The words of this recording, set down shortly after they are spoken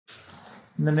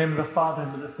In the name of the Father,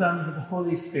 and of the Son, and of the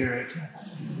Holy Spirit.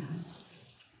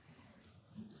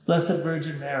 Blessed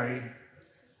Virgin Mary,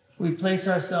 we place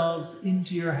ourselves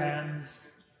into your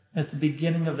hands at the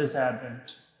beginning of this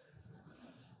Advent.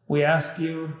 We ask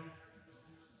you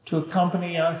to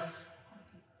accompany us,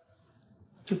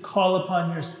 to call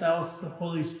upon your spouse, the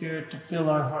Holy Spirit, to fill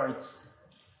our hearts,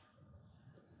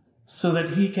 so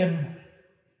that he can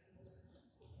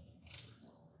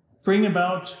bring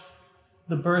about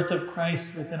the birth of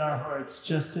Christ within our hearts,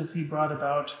 just as he brought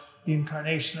about the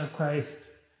incarnation of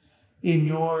Christ in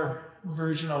your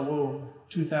virginal womb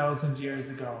 2,000 years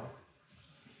ago.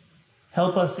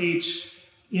 Help us each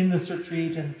in this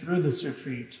retreat and through this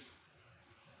retreat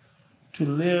to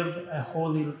live a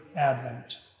holy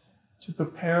Advent, to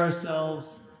prepare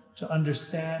ourselves to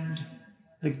understand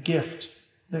the gift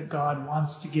that God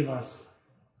wants to give us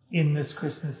in this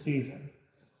Christmas season.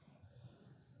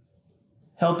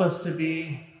 Help us to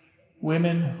be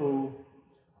women who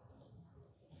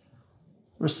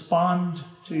respond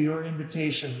to your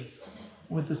invitations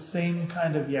with the same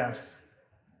kind of yes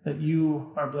that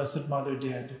you, our Blessed Mother,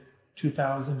 did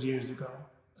 2,000 years ago.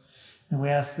 And we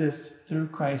ask this through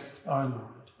Christ our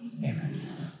Lord. Amen.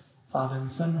 Father and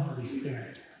Son, Holy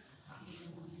Spirit.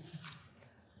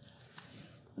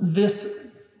 This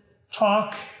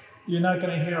talk, you're not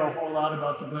going to hear a whole lot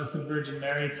about the Blessed Virgin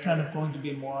Mary. It's kind of going to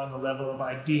be more on the level of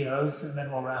ideas, and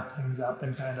then we'll wrap things up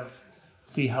and kind of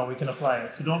see how we can apply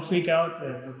it. So don't freak out.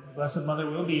 The Blessed Mother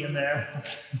will be in there.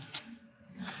 Okay.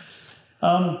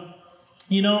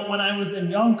 You know, when I was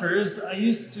in Yonkers,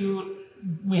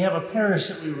 we have a parish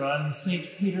that we run, St.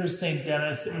 Peter's, St.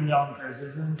 Denis in Yonkers.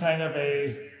 It's in kind of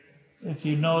if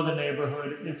you know the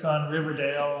neighborhood, it's on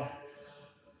Riverdale,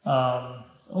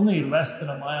 only less than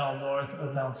a mile north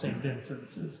of Mount St.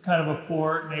 Vincent's. It's kind of a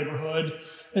poor neighborhood.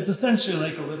 It's essentially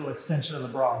like a little extension of the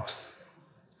Bronx.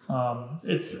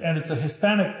 It's a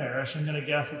Hispanic parish. I'm going to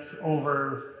guess it's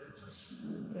over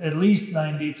at least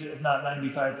 90 to, if not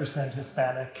 95%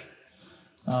 Hispanic.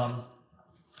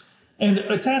 And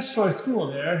attached to our school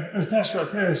there, or attached to our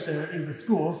parish there, is the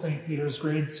school, St. Peter's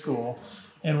Grade School.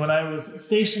 And when I was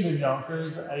stationed in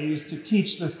Yonkers, I used to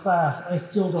teach this class. I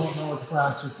still don't know what the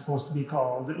class was supposed to be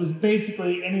called. It was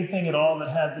basically anything at all that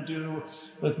had to do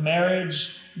with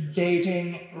marriage,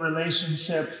 dating,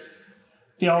 relationships,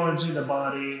 theology of the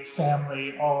body,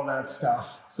 family, all of that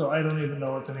stuff. So I don't even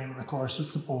know what the name of the course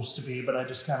was supposed to be, but I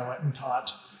just kind of went and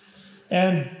taught.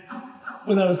 And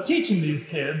when I was teaching these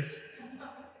kids,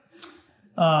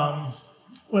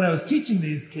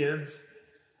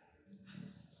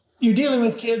 you're dealing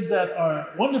with kids that are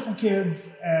wonderful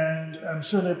kids, and I'm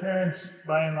sure their parents,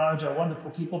 by and large, are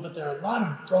wonderful people, but there are a lot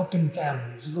of broken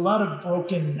families. There's a lot of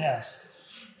brokenness.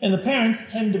 And the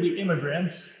parents tend to be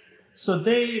immigrants, so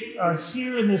they are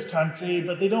here in this country,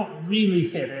 but they don't really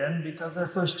fit in because they're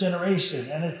first generation,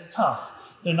 and it's tough.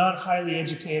 They're not highly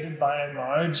educated, by and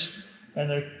large, and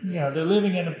they're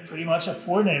living in pretty much a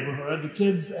poor neighborhood. The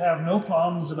kids have no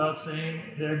qualms about saying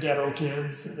they're ghetto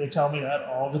kids. They tell me that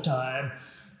all the time.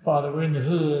 Father, we're in the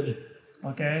hood,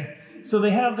 okay? So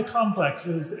they have the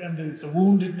complexes and the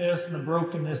woundedness and the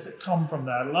brokenness that come from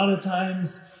that. A lot of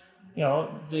times,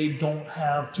 they don't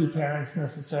have two parents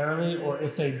necessarily, or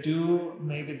if they do,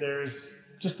 maybe there's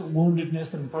just a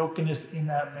woundedness and brokenness in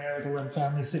that marital and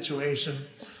family situation.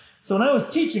 So when I was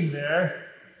teaching there,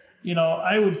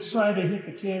 I would try to hit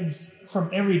the kids from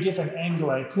every different angle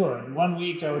I could. One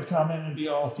week I would come in and be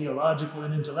all theological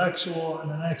and intellectual,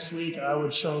 and the next week I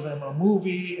would show them a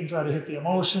movie and try to hit the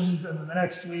emotions, and then the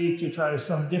next week you try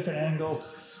some different angle.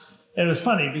 And it was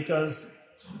funny because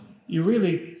you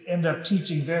really end up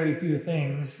teaching very few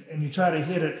things, and you try to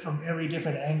hit it from every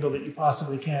different angle that you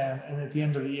possibly can, and at the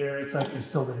end of the year it's like they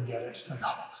still didn't get it. It's like,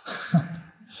 oh.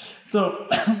 So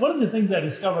one of the things I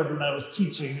discovered when I was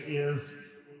teaching is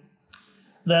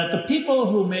that the people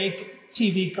who make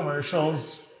TV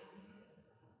commercials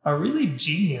are really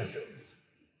geniuses.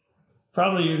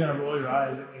 Probably you're going to roll your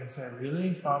eyes at me and say,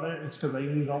 really, Father? It's because I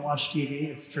really don't watch TV.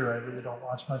 It's true, I really don't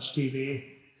watch much TV.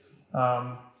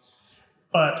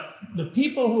 But the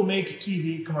people who make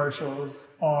TV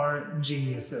commercials are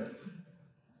geniuses.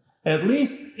 At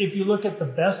least if you look at the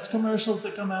best commercials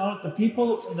that come out, the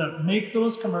people that make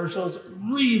those commercials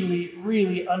really,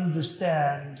 really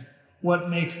understand what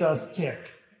makes us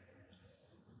tick.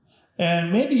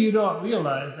 And maybe you don't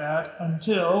realize that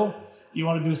until you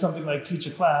want to do something like teach a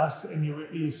class, and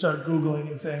you start Googling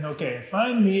and saying, okay,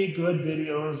 find me good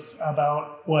videos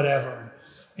about whatever.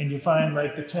 And you find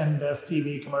like the 10 best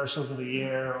TV commercials of the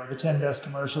year, or the 10 best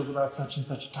commercials about such and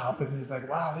such a topic. And he's like,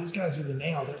 wow, these guys really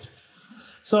nailed it.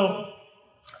 So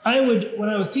when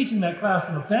I was teaching that class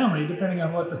in the family, depending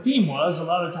on what the theme was, a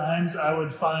lot of times I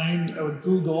would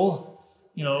Google,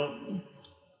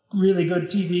 really good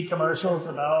TV commercials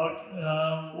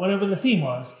about whatever the theme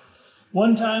was.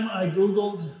 One time I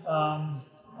Googled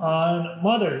on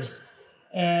mothers,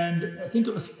 and I think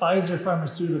it was Pfizer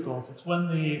Pharmaceuticals. It's when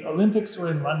the Olympics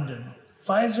were in London.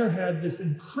 Pfizer had this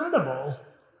incredible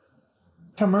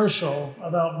commercial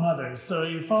about mothers. So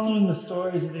you're following the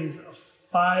stories of these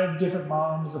 5 different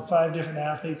moms of 5 different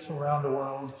athletes from around the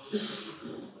world.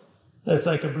 That's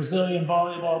like a Brazilian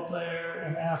volleyball player,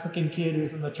 an African kid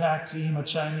who's in the track team, a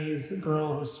Chinese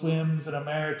girl who swims, an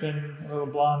American little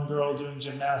blonde girl doing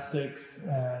gymnastics,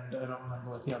 and I don't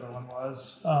remember what the other one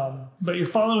was. But you're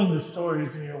following the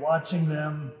stories and you're watching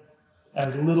them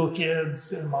as little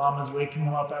kids, and mom is waking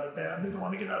them up out of bed. They don't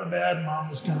want to get out of bed. Mom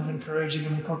is kind of encouraging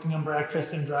them, cooking them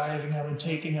breakfast and driving them and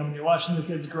taking them. And you're watching the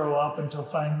kids grow up until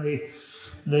finally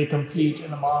they compete,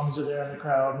 and the moms are there in the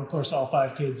crowd. And of course, all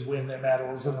 5 kids win their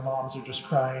medals, and the moms are just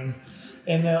crying.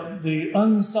 And the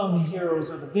unsung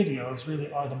heroes of the videos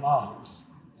really are the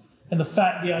moms. And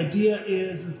the idea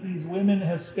is these women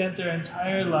have spent their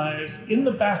entire lives in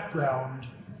the background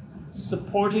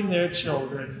supporting their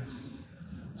children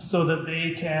so that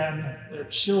their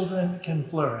children can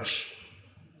flourish.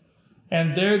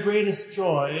 And their greatest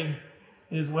joy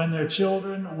is when their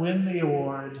children win the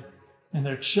award and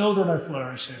their children are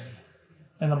flourishing,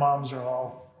 and the moms are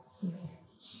all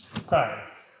crying.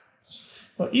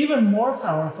 But even more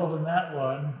powerful than that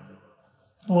one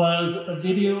was a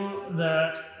video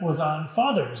that was on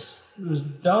fathers. It was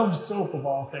Dove soap of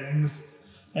all things,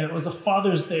 and it was a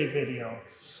Father's Day video.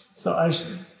 So I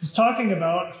was talking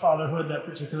about fatherhood that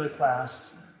particular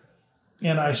class,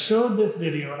 and I showed this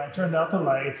video, and I turned out the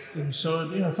lights and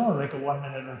showed, it's only like a 1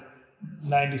 minute or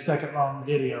 90-second long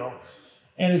video.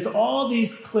 And it's all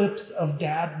these clips of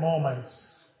dad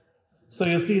moments. So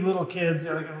you'll see little kids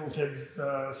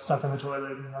stuck in the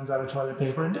toilet and runs out of toilet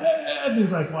paper. And dad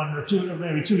is like 1 or 2, or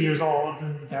maybe 2 years old,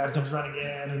 and dad comes running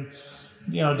in,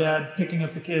 and dad picking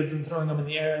up the kids and throwing them in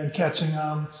the air and catching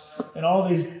them, and all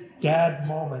these dad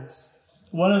moments.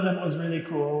 One of them was really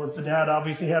cool. Was the dad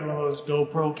obviously had one of those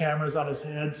GoPro cameras on his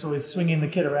head, so he's swinging the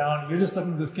kid around. You're just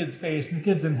looking at this kid's face, and the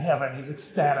kid's in heaven. He's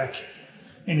ecstatic.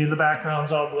 And the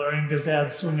background's all blurring because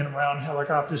dad's swinging him around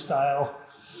helicopter style.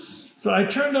 So I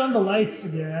turned on the lights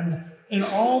again, and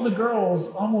all the girls,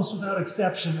 almost without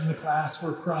exception, in the class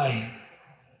were crying.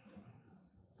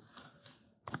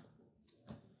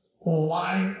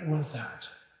 Why was that?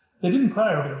 They didn't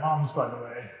cry over the moms, by the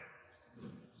way.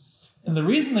 And the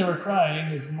reason they were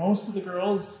crying is most of the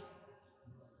girls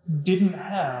didn't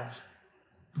have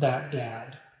that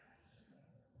dad.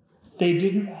 They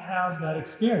didn't have that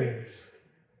experience.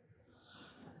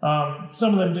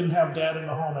 Some of them didn't have dad in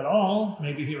the home at all.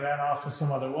 Maybe he ran off with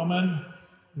some other woman.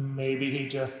 Maybe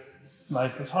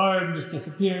life was hard and just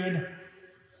disappeared.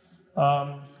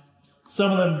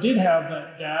 Some of them did have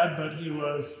that dad, but he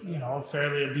was,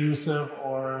 fairly abusive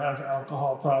or has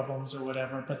alcohol problems or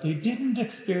whatever. But they didn't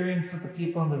experience what the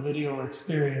people in the video were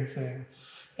experiencing.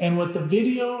 And what the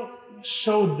video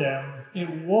showed them, it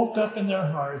woke up in their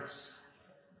hearts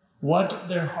what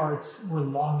their hearts were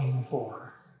longing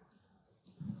for.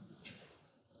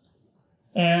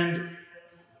 And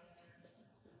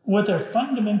what they're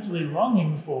fundamentally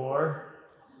longing for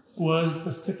was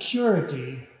the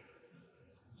security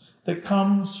that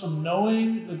comes from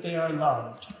knowing that they are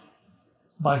loved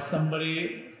by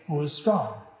somebody who is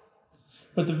strong.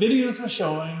 What the videos were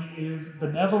showing is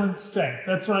benevolent strength.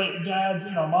 That's right, dads,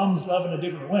 moms love in a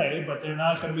different way, but they're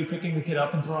not going to be picking the kid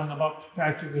up and throwing him up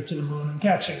practically to the moon and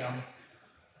catching him.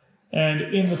 And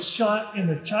in the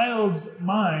child's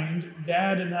mind,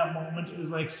 dad in that moment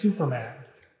is like Superman.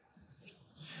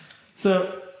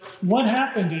 So what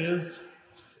happened is,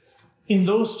 in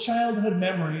those childhood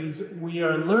memories, we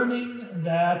are learning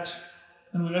that,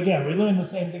 and we learn the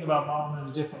same thing about mom in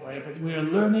a different way, but we are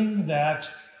learning that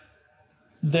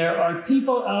there are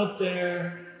people out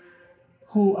there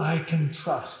who I can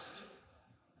trust.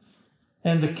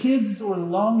 And the kids were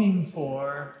longing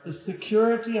for the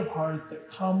security of heart that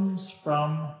comes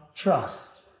from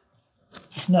trust.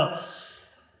 Now,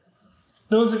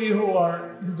 those of you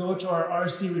who go to our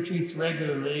RC retreats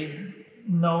regularly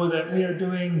know that we are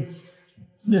doing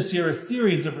this year a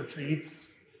series of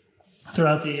retreats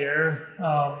throughout the year,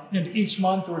 and each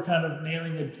month we're kind of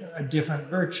nailing a different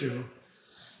virtue.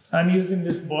 I'm using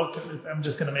this book. I'm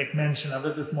just going to make mention of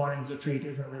it. This morning's retreat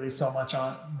isn't really so much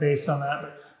based on that,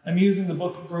 but I'm using the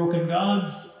book Broken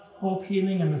Gods Hope,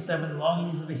 Healing, and the Seven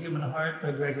Longings of the Human Heart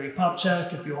by Gregory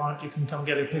Popchak. If you want, you can come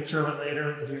get a picture of it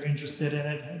later if you're interested in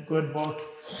it. A good book.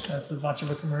 That's as much of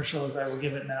a commercial as I will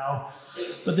give it now.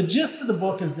 But the gist of the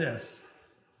book is this.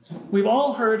 We've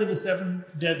all heard of the 7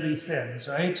 deadly sins,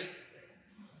 right?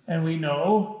 And we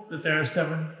know that there are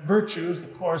 7 virtues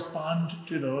that correspond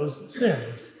to those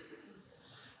sins.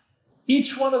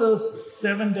 Each one of those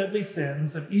 7 deadly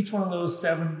sins and each one of those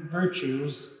 7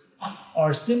 virtues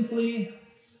are simply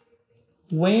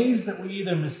ways that we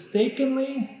either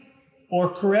mistakenly or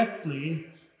correctly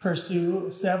pursue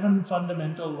 7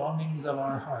 fundamental longings of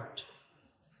our heart.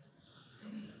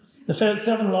 The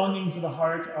 7 longings of the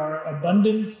heart are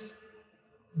abundance,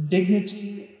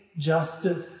 dignity,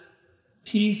 justice,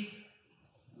 peace,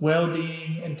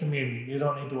 well-being, and communion. You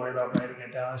don't need to worry about writing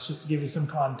it down. It's just to give you some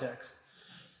context.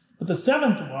 But the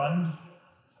 7th one,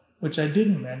 which I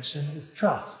didn't mention, is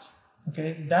trust.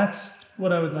 Okay, that's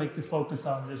what I would like to focus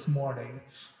on this morning,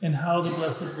 and how the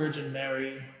Blessed Virgin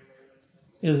Mary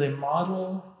is a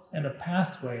model and a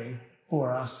pathway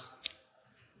for us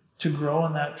to grow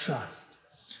in that trust.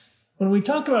 When we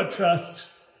talk about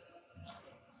trust,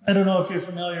 I don't know if you're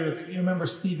familiar with it. You remember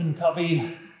Stephen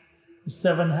Covey, The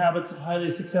 7 Habits of Highly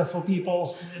Successful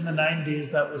People? In the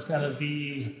 90s, that was kind of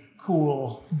the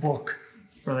cool book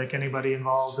for like anybody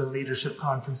involved in leadership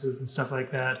conferences and stuff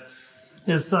like that.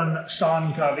 His son,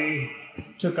 Sean Covey,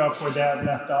 took up where Dad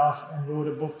left off and wrote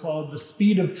a book called The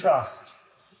Speed of Trust.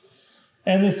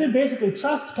 And they said basically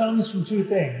trust comes from 2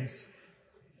 things.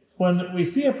 When we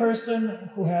see a person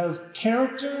who has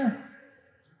character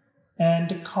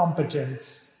and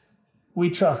competence,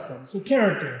 we trust them. So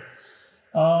character.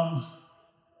 For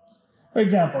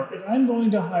example, if I'm going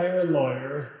to hire a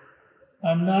lawyer,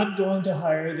 I'm not going to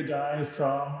hire the guy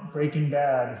from Breaking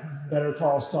Bad, Better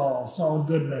Call Saul, Saul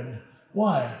Goodman.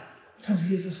 Why? Because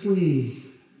he's a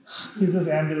sleaze. He's this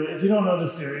ambulance. If you don't know the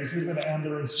series, he's an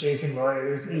ambulance chasing lawyer.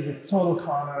 He's a total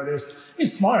con artist.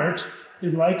 He's smart.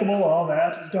 He's likable, all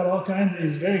that. He's got all kinds.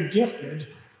 He's very gifted.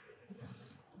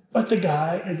 But the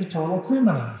guy is a total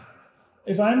criminal.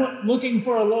 If I'm looking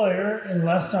for a lawyer,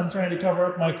 unless I'm trying to cover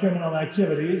up my criminal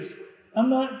activities, I'm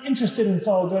not interested in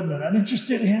Saul Goodman. I'm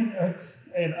interested in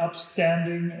an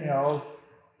upstanding,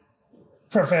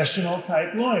 professional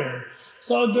type lawyer.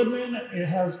 Saul Goodman, it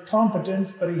has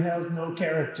competence, but he has no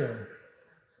character.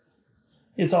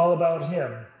 It's all about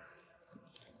him.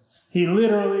 He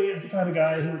literally is the kind of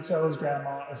guy who would sell his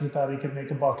grandma if he thought he could make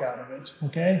a buck out of it,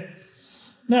 okay?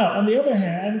 Now, on the other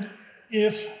hand,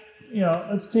 if,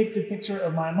 let's take the picture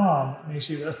of my mom. May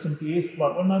she rest in peace.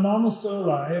 But when my mom was still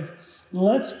alive,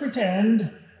 let's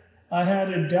pretend I had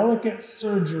a delicate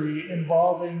surgery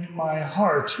involving my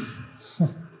heart.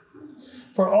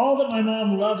 For all that my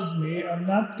mom loves me, I'm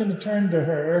not going to turn to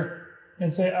her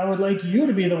and say, I would like you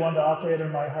to be the one to operate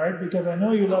on my heart because I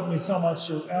know you love me so much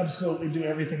you'll absolutely do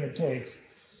everything it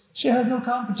takes. She has no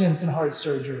competence in heart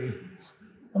surgery.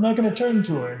 I'm not going to turn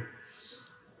to her.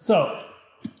 So,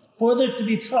 for there to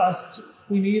be trust,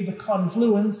 we need the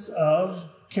confluence of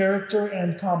character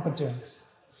and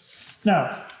competence.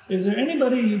 Now, is there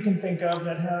anybody you can think of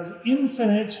that has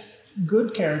infinite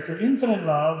good character, infinite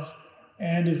love,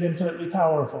 and is infinitely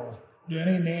powerful? Do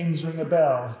any names ring a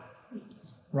bell?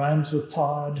 Rhymes with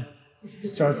Todd,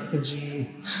 starts with a G.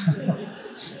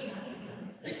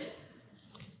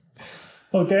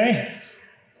 Okay?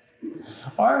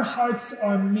 Our hearts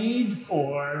are made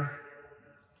for,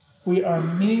 we are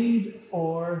made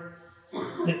for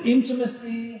the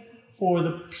intimacy, for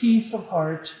the peace of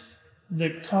heart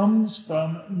that comes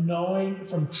from knowing,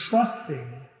 from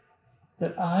trusting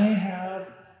that I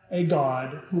have a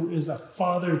God who is a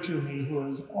father to me, who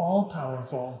is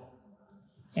all-powerful,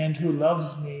 and who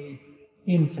loves me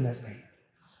infinitely.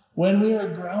 When we are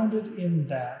grounded in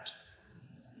that,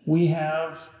 we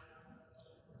have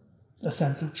a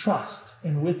sense of trust,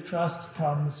 and with trust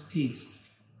comes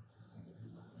peace.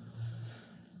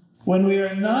 When we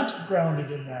are not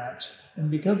grounded in that,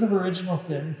 and because of original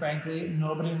sin, frankly,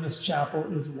 nobody in this chapel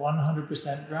is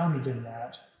 100% grounded in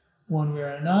that. When we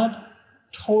are not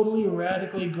totally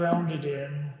radically grounded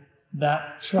in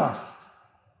that trust,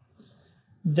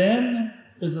 then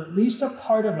there's at least a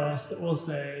part of us that will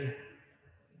say,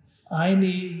 I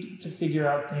need to figure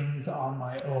out things on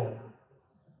my own.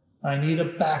 I need a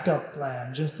backup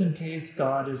plan just in case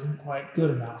God isn't quite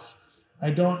good enough. I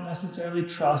don't necessarily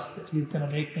trust that he's going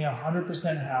to make me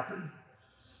 100% happy.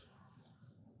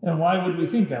 And why would we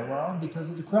think that? Well, because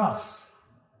of the cross.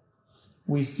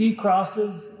 We see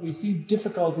crosses, we see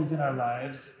difficulties in our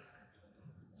lives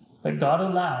that God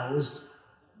allows,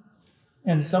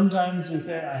 and sometimes we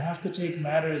say, I have to take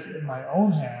matters in my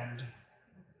own hand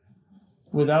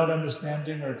without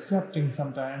understanding or accepting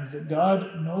sometimes that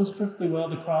God knows perfectly well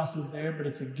the cross is there, but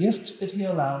it's a gift that he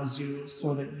allows you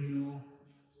so that you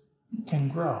can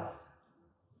grow,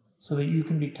 so that you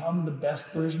can become the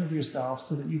best version of yourself,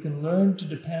 so that you can learn to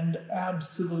depend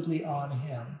absolutely on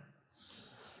him.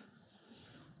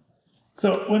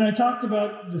 So when I talked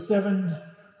about the 7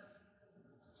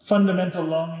 fundamental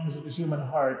longings of the human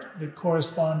heart that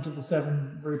correspond to the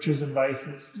 7 virtues and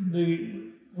vices,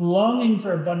 the longing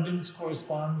for abundance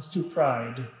corresponds to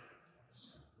pride,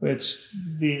 which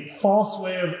the false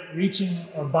way of reaching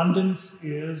abundance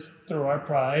is through our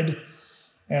pride,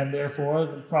 and therefore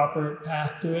the proper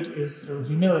path to it is through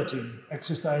humility,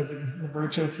 exercising the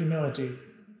virtue of humility.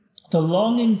 The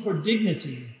longing for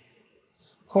dignity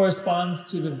corresponds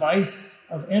to the vice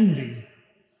of envy,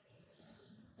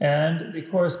 and the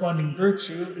corresponding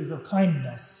virtue is of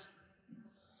kindness.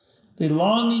 The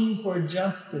longing for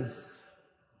justice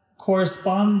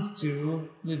corresponds to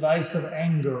the vice of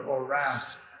anger or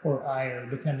wrath or ire,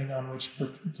 depending on which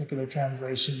particular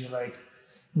translation you like.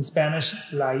 In Spanish,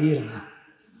 la ira,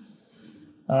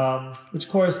 which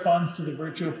corresponds to the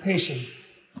virtue of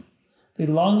patience. The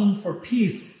longing for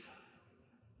peace,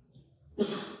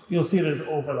 you'll see there's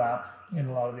overlap in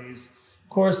a lot of these,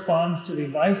 corresponds to the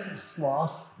vice of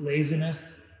sloth,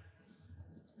 laziness,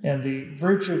 and the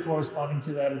virtue corresponding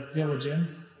to that is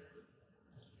diligence.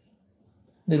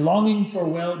 The longing for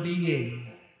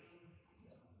well-being,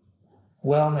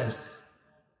 wellness,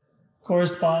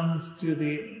 corresponds to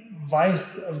the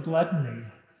vice of gluttony,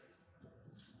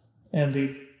 and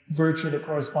the virtue that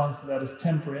corresponds to that is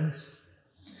temperance.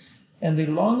 And the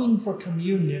longing for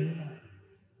communion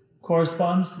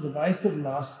corresponds to the vice of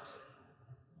lust,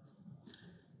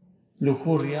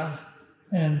 lujuria,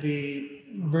 and the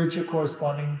virtue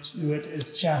corresponding to it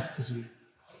is chastity.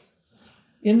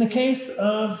 In the case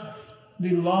of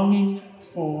the longing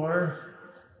for,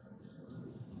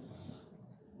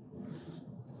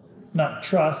 not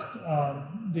trust,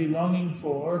 the longing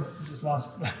for, I just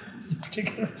lost the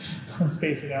particular, I'm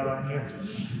spacing out on here.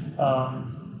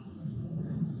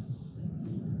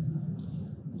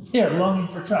 Longing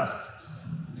for trust.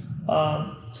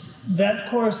 That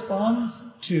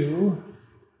corresponds to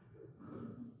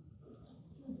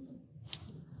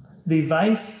the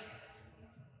vice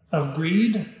of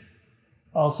greed,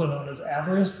 also known as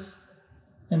avarice,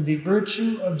 and the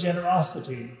virtue of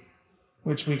generosity,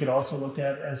 which we could also look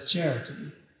at as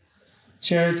charity.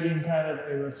 Charity in kind of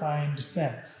a refined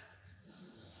sense.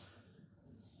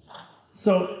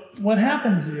 So what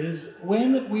happens is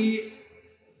when we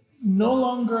no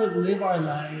longer live our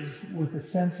lives with a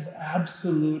sense of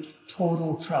absolute,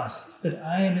 total trust that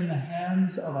I am in the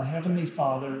hands of a Heavenly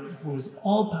Father who is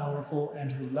all-powerful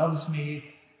and who loves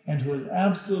me and who is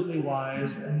absolutely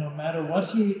wise, and no matter what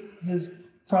his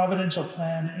providential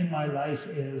plan in my life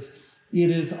is,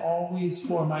 it is always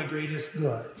for my greatest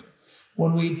good.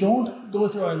 When we don't go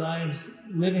through our lives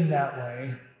living that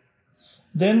way,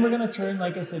 then we're going to turn,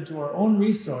 like I said, to our own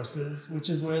resources, which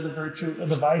is where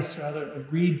the vice of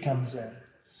greed comes in.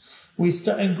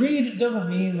 And greed doesn't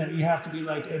mean that you have to be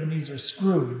like Ebenezer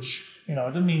Scrooge. It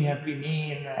doesn't mean you have to be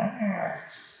mean.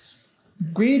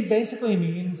 Greed basically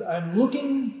means I'm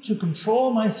looking to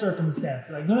control my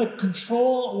circumstances. I'm going to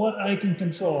control what I can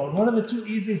control. And what are the 2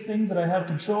 easiest things that I have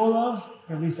control of?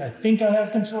 Or at least I think I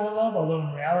have control of, although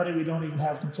in reality we don't even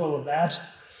have control of that.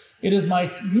 It is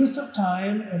my use of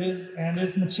time and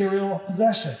its material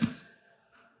possessions.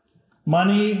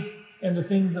 Money and the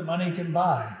things that money can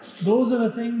buy. Those are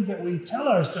the things that we tell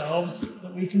ourselves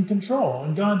that we can control.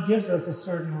 And God gives us a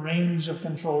certain range of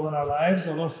control in our lives,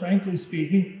 although frankly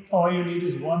speaking, all you need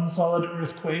is one solid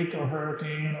earthquake or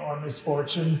hurricane or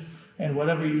misfortune, and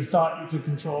whatever you thought you could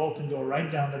control can go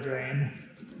right down the drain.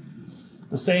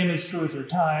 The same is true with your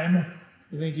time.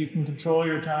 You think you can control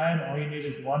your time, all you need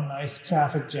is one nice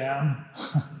traffic jam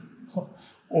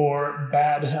or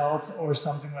bad health or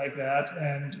something like that,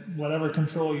 and whatever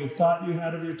control you thought you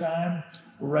had of your time,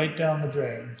 right down the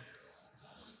drain.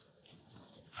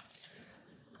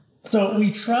 So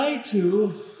we try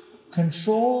to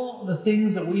control the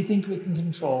things that we think we can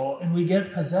control, and we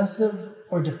get possessive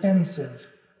or defensive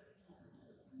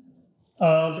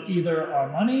of either our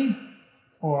money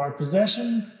or our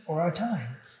possessions or our time.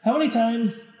 How many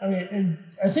times, and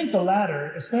I think the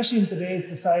latter, especially in today's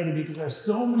society, because there are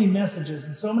so many messages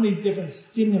and so many different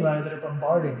stimuli that are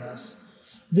bombarding us.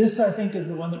 This, I think, is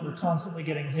the one that we're constantly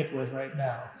getting hit with right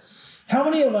now. How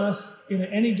many of us, in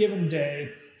any given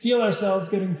day, feel ourselves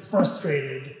getting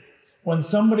frustrated when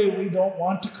somebody we don't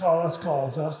want to call us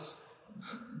calls us?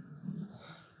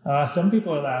 Some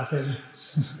people are laughing.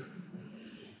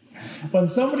 When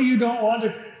somebody you don't want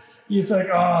to, it's like,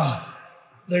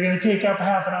 they're going to take up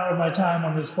half an hour of my time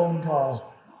on this phone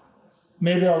call.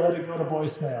 Maybe I'll let it go to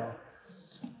voicemail.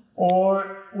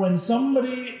 Or when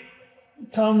somebody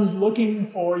comes looking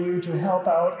for you to help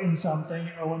out in something,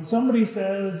 or when somebody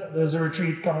says there's a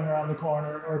retreat coming around the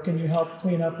corner, or can you help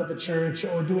clean up at the church,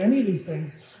 or do any of these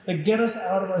things that get us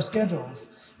out of our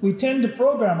schedules. We tend to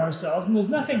program ourselves, and there's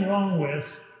nothing wrong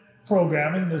with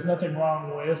programming. There's nothing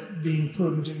wrong with being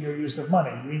prudent in your use of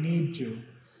money. We need to.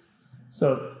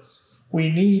 So we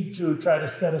need to try to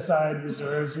set aside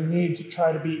reserves. We need to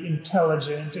try to be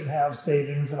intelligent and have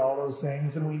savings and all those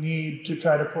things. And we need to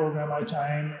try to program our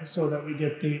time so that we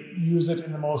get to use it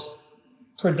in the most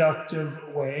productive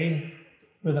way,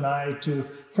 with an eye to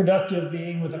productive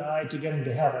being with an eye to getting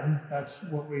to heaven.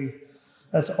 That's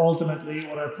ultimately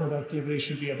what our productivity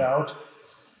should be about.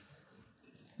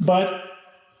 But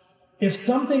if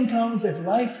something comes, if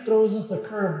life throws us a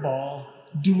curveball,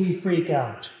 do we freak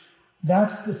out?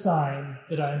 That's the sign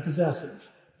that I am possessive.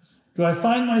 Do I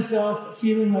find myself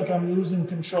feeling like I'm losing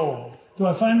control? Do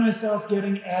I find myself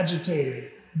getting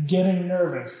agitated, getting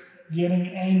nervous, getting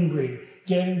angry,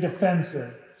 getting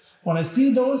defensive? When I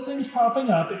see those things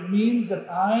popping up, it means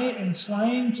that I am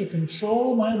trying to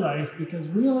control my life because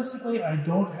realistically, I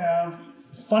don't have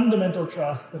fundamental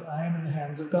trust that I am in the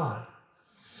hands of God.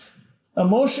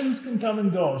 Emotions can come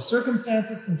and go.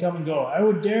 Circumstances can come and go. I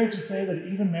would dare to say that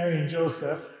even Mary and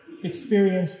Joseph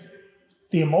experienced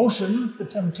the emotions, the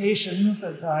temptations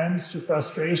at times to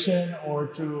frustration or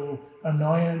to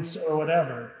annoyance or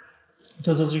whatever,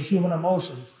 because those are human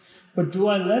emotions. But do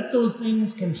I let those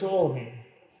things control me?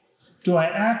 Do I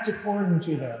act according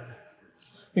to them?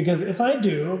 Because if I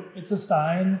do, it's a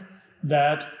sign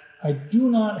that I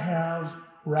do not have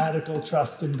radical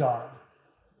trust in God.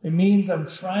 It means I'm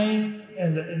trying,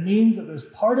 and it means that there's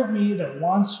part of me that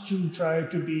wants to try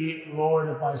to be Lord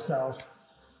of myself.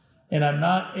 And I'm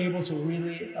not able to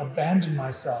really abandon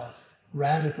myself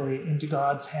radically into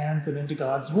God's hands and into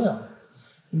God's will.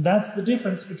 And that's the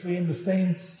difference between the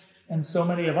saints and so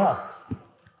many of us.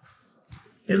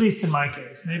 At least in my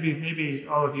case. Maybe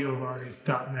all of you have already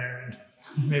gotten there,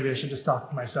 and maybe I should just talk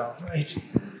to myself, right?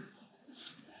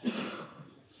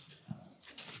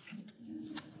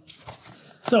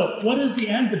 So, what is the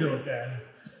antidote then?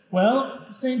 Well,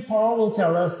 St. Paul will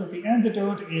tell us that the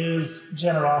antidote is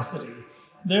generosity.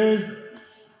 I'm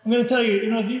going to tell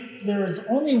you, there is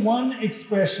only one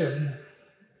expression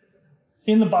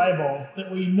in the Bible that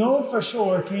we know for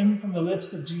sure came from the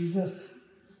lips of Jesus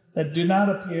that do not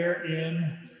appear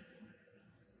in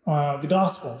the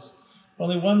Gospels.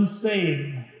 Only one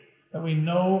saying that we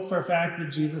know for a fact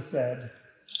that Jesus said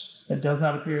that does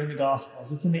not appear in the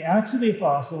Gospels. It's in the Acts of the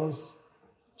Apostles,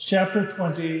 chapter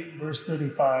 20, verse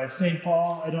 35. St.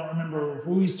 Paul, I don't remember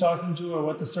who he's talking to or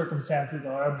what the circumstances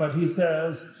are, but he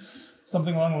says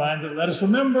something along the lines of, let us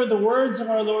remember the words of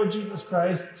our Lord Jesus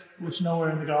Christ, which nowhere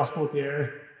in the Gospel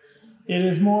appear. It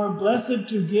is more blessed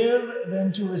to give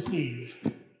than to receive.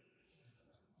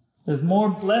 There's more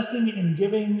blessing in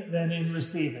giving than in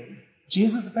receiving.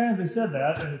 Jesus apparently said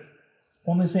that, and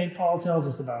only St. Paul tells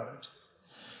us about it.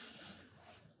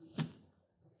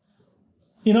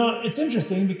 It's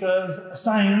interesting because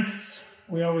science,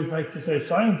 we always like to say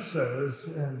science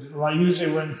says, and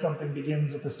usually when something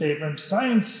begins with the statement,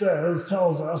 science says,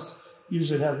 tells us,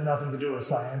 usually it has nothing to do with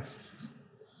science.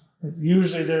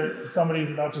 Usually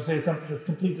somebody's about to say something that's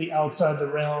completely outside the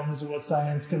realms of what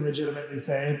science can legitimately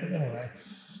say, but anyway.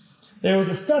 There was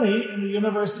a study in the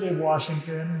University of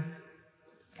Washington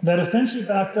that essentially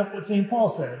backed up what St. Paul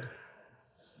said.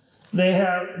 They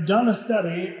have done a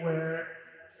study where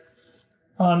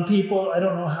on people, I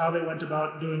don't know how they went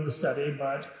about doing the study,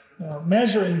 but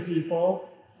measuring people,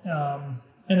 and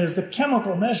there's a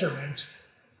chemical measurement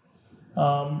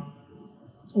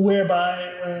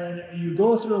whereby when you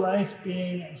go through life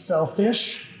being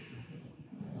selfish,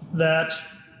 that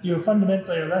you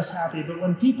fundamentally are less happy. But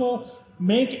when people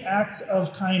make acts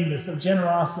of kindness, of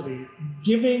generosity,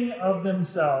 giving of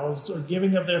themselves or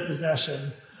giving of their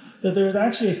possessions, that there's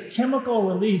actually a chemical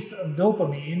release of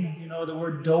dopamine. The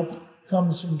word dope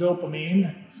comes from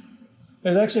dopamine.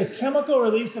 There's actually a chemical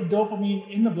release of dopamine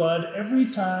in the blood every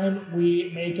time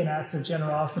we make an act of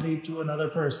generosity to another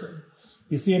person.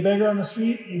 You see a beggar on the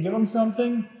street, you give him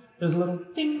something, there's a little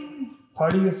ding,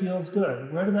 part of you feels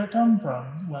good. Where did that come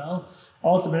from? Well,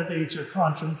 ultimately it's your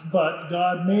conscience, but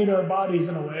God made our bodies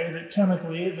in a way that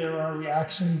chemically there are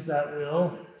reactions that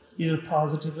will either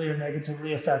positively or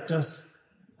negatively affect us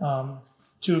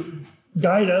to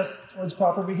guide us towards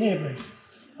proper behavior.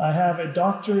 I have a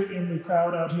doctor in the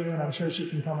crowd out here, and I'm sure she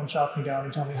can come and chop me down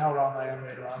and tell me how wrong I am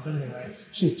later on. But anyway,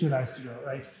 she's too nice to go,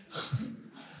 right?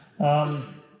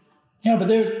 Yeah, but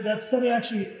that study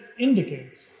actually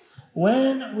indicates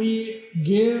when we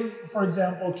give, for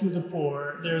example, to the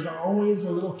poor, there's always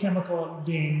a little chemical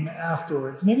ding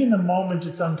afterwards. Maybe in the moment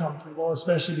it's uncomfortable,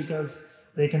 especially because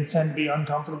they can tend to be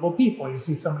uncomfortable people. You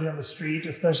see somebody on the street,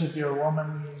 especially if you're a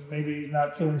woman, maybe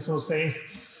not feeling so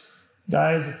safe.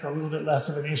 Guys, it's a little bit less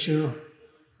of an issue.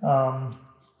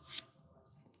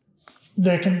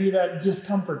 There can be that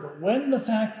discomfort, but when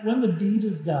the deed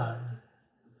is done,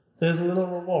 there's a little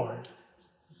reward.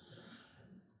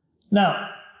 Now,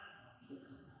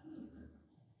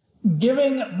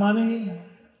 giving money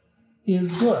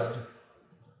is good,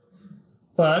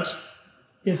 but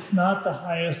it's not the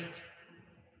highest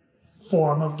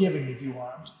form of giving, if you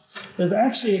want. There's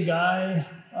actually a guy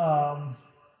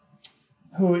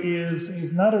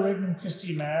he's not a Regnum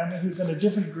Christi man. He's in a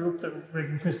different group that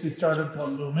Regnum Christi started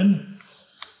called Lumen.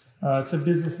 It's a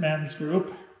businessman's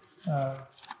group,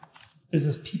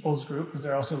 business people's group, because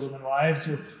there are also Lumen wives.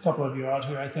 There are a couple of you out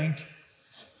here, I think.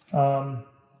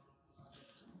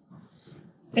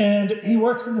 And he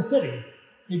works in the city.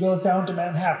 He goes down to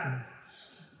Manhattan.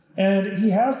 And he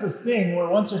has this thing where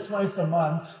once or twice a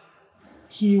month,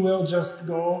 he will just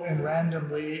go and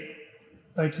randomly,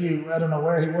 I don't know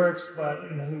where he works, but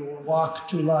he will walk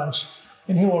to lunch,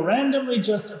 and he will randomly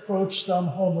just approach some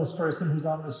homeless person who's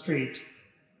on the street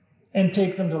and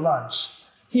take them to lunch.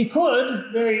 He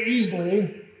could very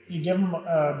easily, you give him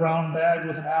a brown bag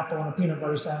with an apple and a peanut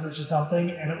butter sandwich or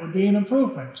something, and it would be an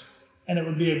improvement. And it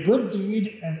would be a good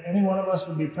deed, and any one of us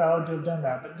would be proud to have done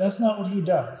that. But that's not what he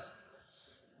does.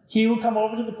 He will come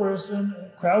over to the person,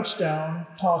 crouch down,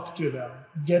 talk to them,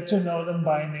 get to know them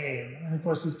by name. And of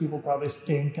course, these people probably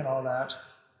stink and all that.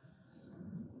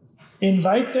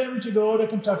 Invite them to go to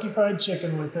Kentucky Fried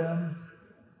Chicken with him,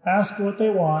 ask what they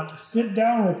want, sit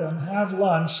down with them, have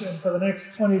lunch, and for the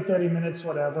next 20, 30 minutes,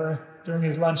 whatever, during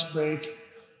his lunch break,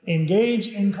 engage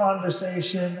in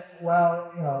conversation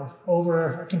while,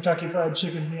 over a Kentucky Fried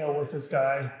Chicken meal with this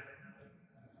guy.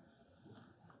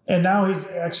 And now he's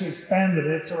actually expanded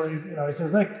it, so he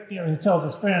says, he tells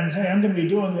his friends, hey, I'm going to be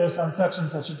doing this on such and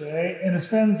such a day, and his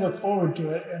friends look forward to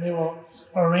it, and they will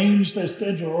arrange their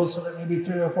schedules so that maybe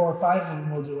 3 or 4 or 5 of them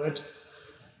will do it.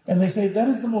 And they say, that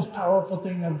is the most powerful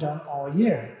thing I've done all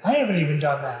year. I haven't even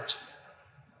done that.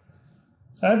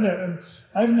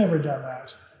 I've never done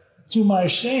that. To my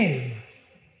shame.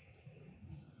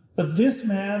 But this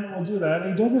man will do that.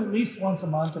 He does it at least once a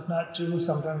month, if not 2,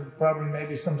 sometimes, probably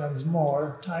maybe sometimes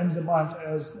more, times a month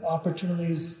as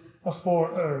opportunities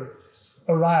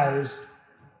arise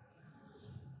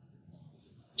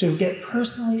to get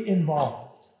personally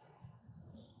involved.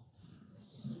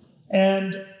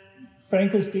 And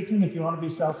frankly speaking, if you want to be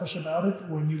selfish about it,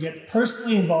 when you get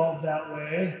personally involved that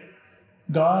way,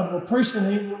 God will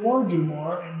personally reward you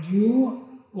more, and you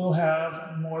will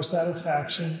have more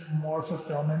satisfaction, more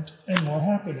fulfillment, and more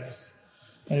happiness.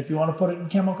 And if you want to put it in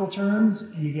chemical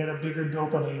terms, you get a bigger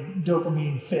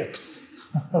dopamine fix,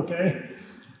 okay?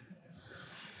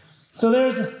 So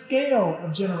there's a scale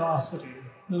of generosity.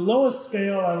 The lowest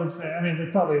scale, I would say, there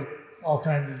are probably all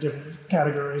kinds of different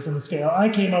categories in the scale. I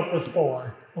came up with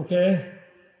 4, okay?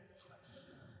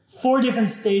 4 different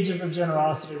stages of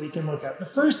generosity we can look at. The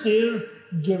first is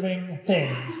giving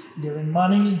things, giving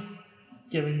money,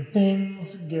 giving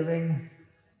things, giving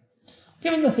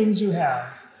the things you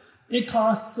have. It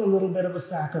costs a little bit of a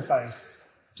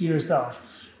sacrifice to yourself.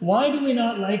 Why do we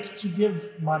not like to give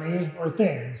money or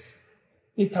things?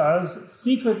 Because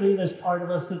secretly there's part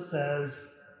of us that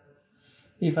says,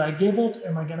 if I give it,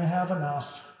 am I going to have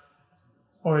enough?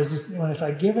 Or is this, if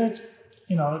I give it,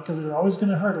 because it's always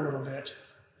going to hurt a little bit,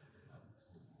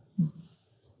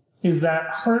 is that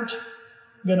hurt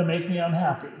going to make me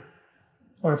unhappy?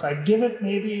 Or if I give it,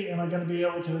 maybe, am I going to be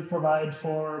able to provide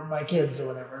for my kids or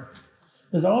whatever?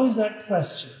 There's always that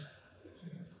question.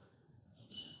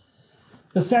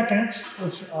 The second,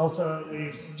 which also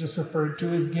we just referred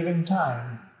to, is giving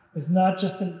time. It's not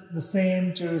just the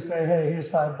same to say, hey, here's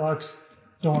 $5,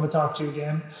 don't want to talk to you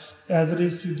again, as it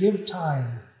is to give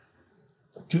time,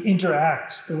 to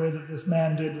interact the way that this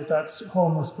man did with that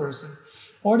homeless person,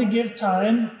 or to give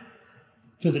time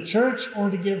to the church, or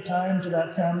to give time to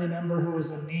that family member who is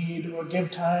in need, or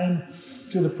give time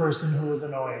to the person who is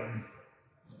annoying.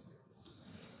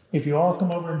 If you all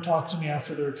come over and talk to me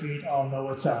after the retreat, I'll know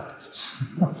what's up.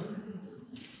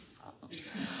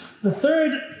 The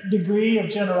third degree of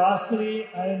generosity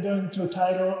I am going to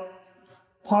title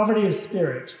poverty of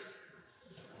spirit.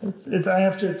 I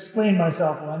have to explain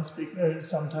myself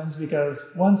sometimes,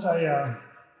 because once I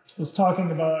was talking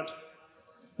about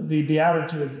the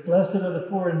Beatitudes, blessed are the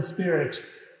poor in spirit,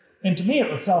 And to me, it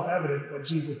was self-evident what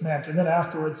Jesus meant. And then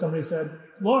afterwards, somebody said,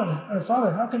 Lord, or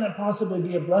Father, how can that possibly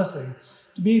be a blessing?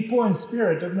 To be poor in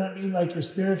spirit, doesn't that mean like you're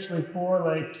spiritually poor,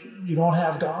 like you don't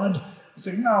have God? It's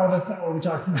like, no, that's not what we're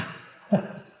talking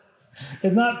about.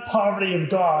 It's not poverty of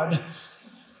God.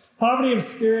 Poverty of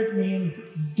spirit means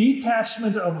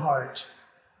detachment of heart.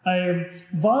 I am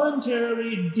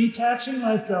voluntarily detaching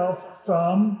myself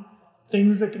from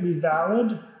things that can be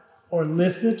valid or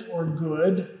licit or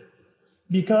good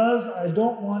because I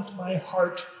don't want my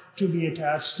heart to be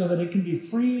attached so that it can be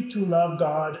free to love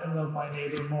God and love my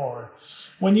neighbor more.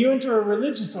 When you enter a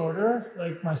religious order,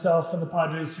 like myself and the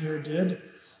padres here did,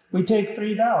 we take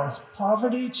 3 vows: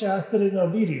 poverty, chastity, and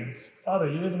obedience. Father,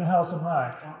 you live in a house of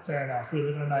mine. Oh, fair enough, we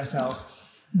live in a nice house.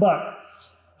 But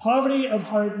poverty of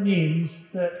heart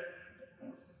means that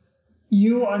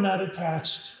you are not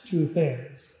attached to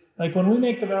things. Like when we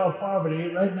make the vow of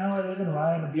poverty, right now I live in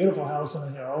Ryan, a beautiful house on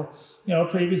a hill.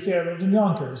 Previously I lived in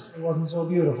Yonkers. It wasn't so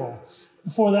beautiful.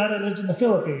 Before that I lived in the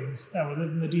Philippines. Now we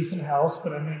lived in a decent house,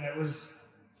 but it was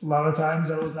a lot of times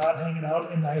I was not hanging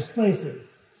out in nice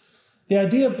places. The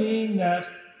idea being that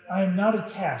I am not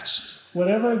attached.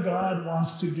 Whatever God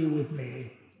wants to do with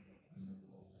me.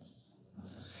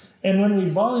 And when we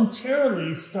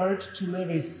voluntarily start to live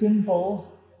a simple,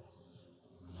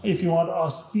 if you want,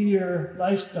 austere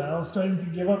lifestyle, starting to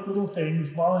give up little things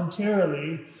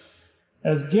voluntarily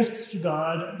as gifts to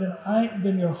God,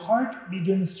 then your heart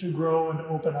begins to grow and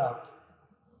open up.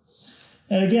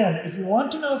 And again, if you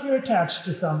want to know if you're attached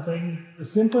to something, the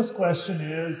simplest question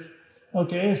is,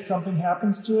 okay, if something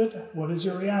happens to it, what is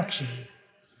your reaction?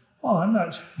 Oh, I'm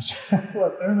not.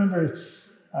 What I remember.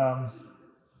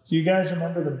 Do you guys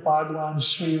remember the Bhagwan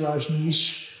Sri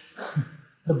Rajneesh?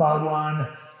 The Bhagwan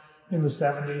in the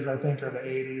 70s, I think, or the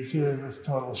 80s. He was this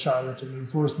total charlatan. He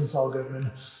was worse than Saul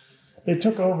Goodman. They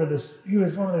took over this. He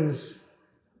was one of these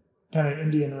kind of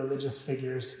Indian religious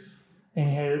figures. And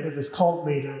he had this cult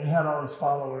leader, and he had all his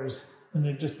followers. And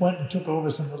they just went and took over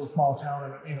some little small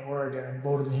town in Oregon and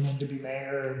voted him in to be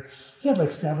mayor. And he had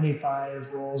like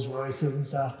 75 Rolls Royces and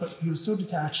stuff, but he was so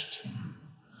detached.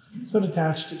 So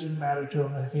detached, it didn't matter to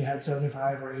him if he had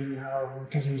 75 or 80 or however,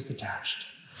 because he was detached.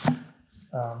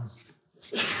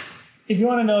 If you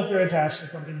want to know if you're attached to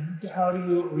something, how do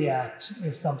you react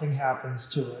if something happens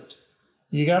to it?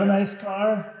 You got a nice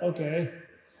car? Okay.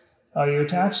 Are you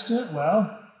attached to it?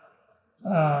 Well,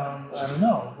 I don't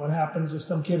know. What happens if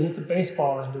some kid hits a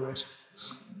baseball into it?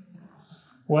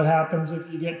 What happens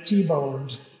if you get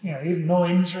T-boned? Even no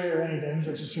injury or anything,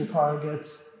 but just your car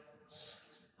gets...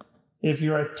 If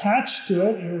you're attached to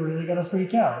it, you're really going to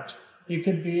freak out. It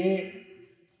could be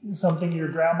something your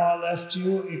grandma left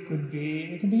you. It could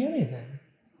be anything.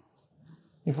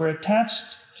 If we're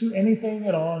attached to anything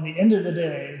at all, at the end of the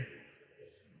day,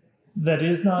 that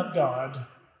is not God,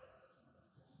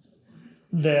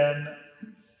 then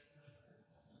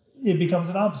it becomes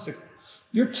an obstacle.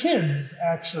 Your kids,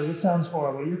 actually, it sounds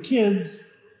horrible. Your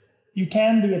kids, you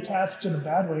can be attached in a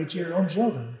bad way to your own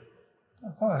children.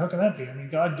 Oh, how can that be?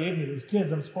 God gave me these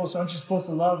kids. Aren't you supposed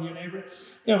to love your neighbor?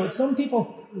 Yeah, but some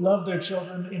people love their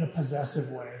children in a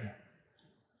possessive way.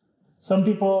 Some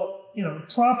people,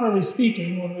 properly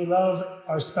speaking, when we love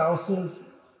our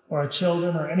spouses or our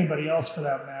children or anybody else for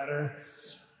that matter,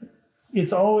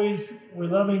 it's always, we're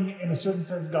loving, in a certain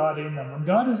sense, God in them. When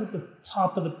God is at the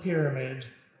top of the pyramid,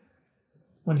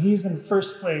 when he's in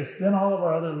first place, then all of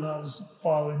our other loves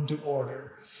fall into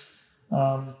order.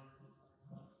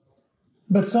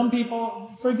 But some people,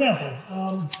 for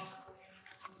example,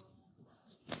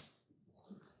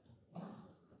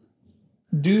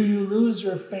 do you lose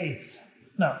your faith?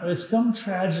 Now, if some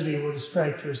tragedy were to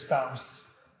strike your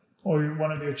spouse or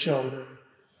one of your children,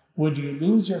 would you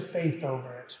lose your faith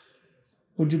over it?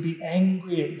 Would you be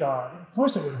angry at God? Of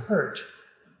course it would hurt.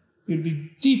 You'd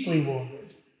be deeply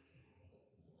wounded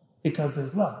because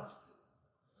there's love.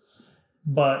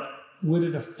 But would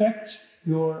it affect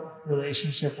your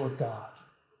relationship with God?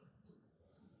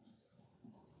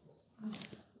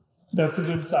 That's a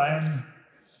good sign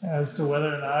as to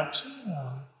whether or not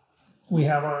we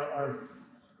have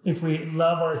if we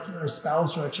love our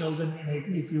spouse or our children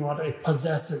in if you want, a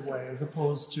possessive way as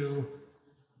opposed to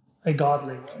a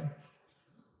godly way.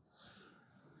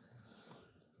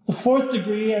 The fourth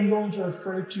degree I'm going to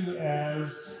refer to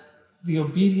as the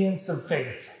obedience of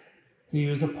faith, to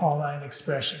use a Pauline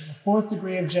expression. The fourth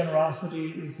degree of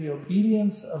generosity is the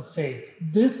obedience of faith.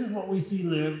 This is what we see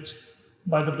lived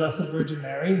by the Blessed Virgin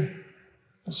Mary.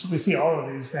 We see all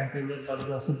of these, frankly, lived by the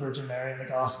Blessed Virgin Mary in the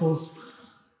Gospels.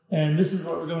 And this is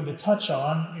what we're going to touch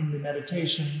on in the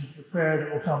meditation, the prayer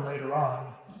that will come later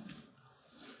on.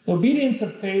 The obedience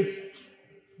of faith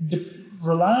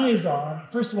relies on,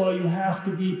 first of all, you have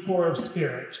to be poor of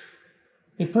spirit.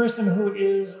 A person who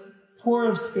is poor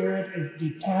of spirit is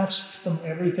detached from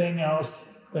everything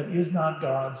else that is not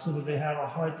God, so that they have a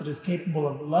heart that is capable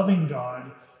of loving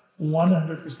God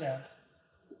 100%.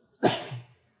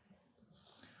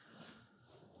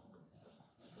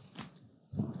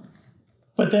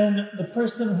 But then the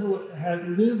person who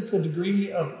lives the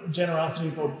degree of generosity,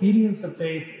 of obedience of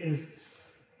faith, is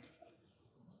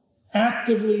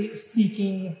actively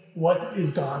seeking what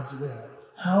is God's will.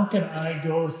 How can I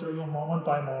go through moment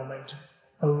by moment,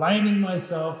 aligning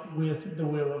myself with the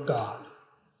will of God?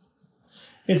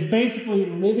 It's basically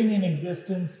living in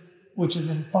existence which is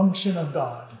in function of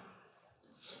God,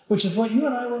 which is what you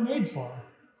and I were made for.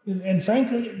 And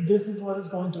frankly, this is what is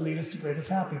going to lead us to greatest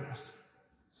happiness.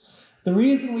 The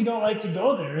reason we don't like to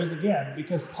go there is, again,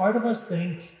 because part of us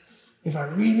thinks, if I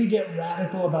really get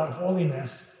radical about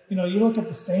holiness, you look at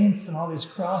the saints and all these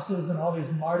crosses and all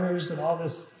these martyrs and all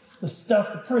this, the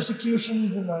stuff, the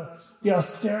persecutions and the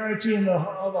austerity and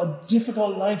all the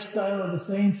difficult lifestyle of the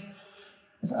saints.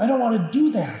 I don't want to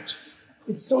do that.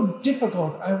 It's so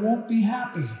difficult. I won't be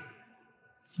happy.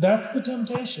 That's the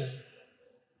temptation.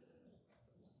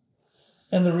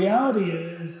 And the reality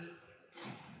is,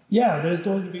 yeah, there's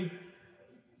going to be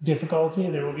difficulty,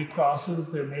 there will be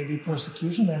crosses, there may be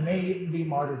persecution, there may even be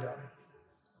martyrdom.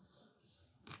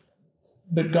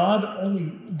 But God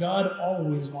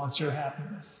always wants your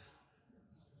happiness.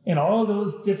 In all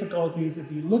those difficulties,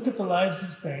 if you look at the lives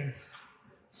of saints,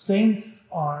 saints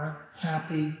are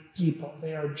happy people.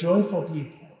 They are joyful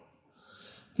people.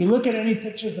 If you look at any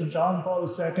pictures of John Paul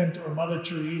II or Mother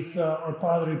Teresa or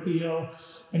Padre Pio,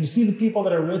 and you see the people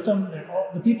that are with them,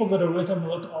 the people that are with them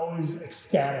look always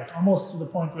ecstatic, almost to the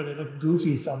point where they look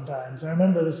goofy sometimes. I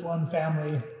remember this one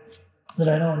family that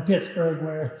I know in Pittsburgh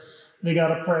where they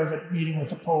got a private meeting with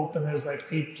the Pope, and there's like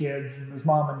 8 kids, and there's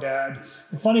mom and dad.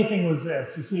 The funny thing was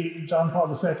this. You see, John Paul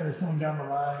II is coming down the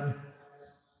line.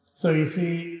 So you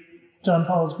see, John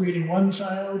Paul is greeting one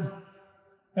child,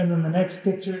 and then the next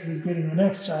picture, he's greeting the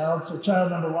next child. So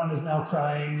child number 1 is now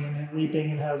crying and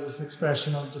weeping and has this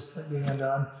expression of just being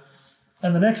undone.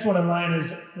 And the next one in line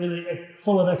is really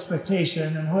full of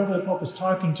expectation, and whoever the Pope is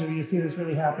talking to, you see this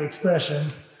really happy expression.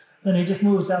 Then he just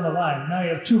moves down the line. Now you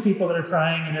have 2 people that are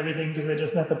crying and everything because they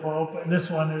just met the Pope, and this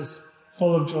one is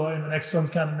full of joy, and the next one's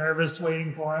kind of nervous,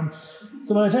 waiting for him.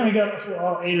 So by the time you got through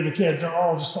all 8 of the kids, they're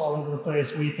all just all over the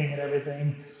place, weeping and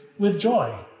everything, with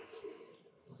joy.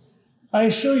 I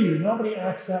assure you, nobody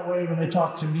acts that way when they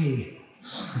talk to me.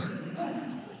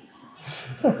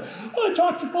 I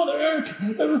talked to Father Eric.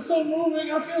 It was so moving.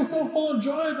 I feel so full of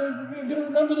joy that I'm going to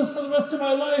remember this for the rest of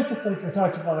my life. It's like, I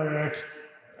talked to Father Eric.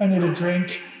 I need a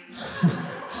drink.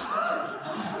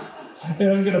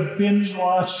 I'm going to binge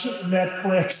watch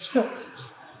Netflix.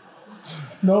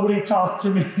 Nobody talk to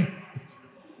me.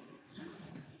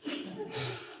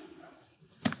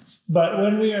 But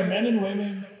when we are men and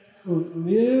women who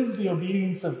live the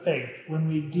obedience of faith, when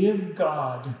we give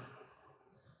God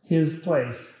his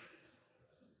place,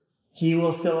 he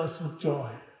will fill us with joy.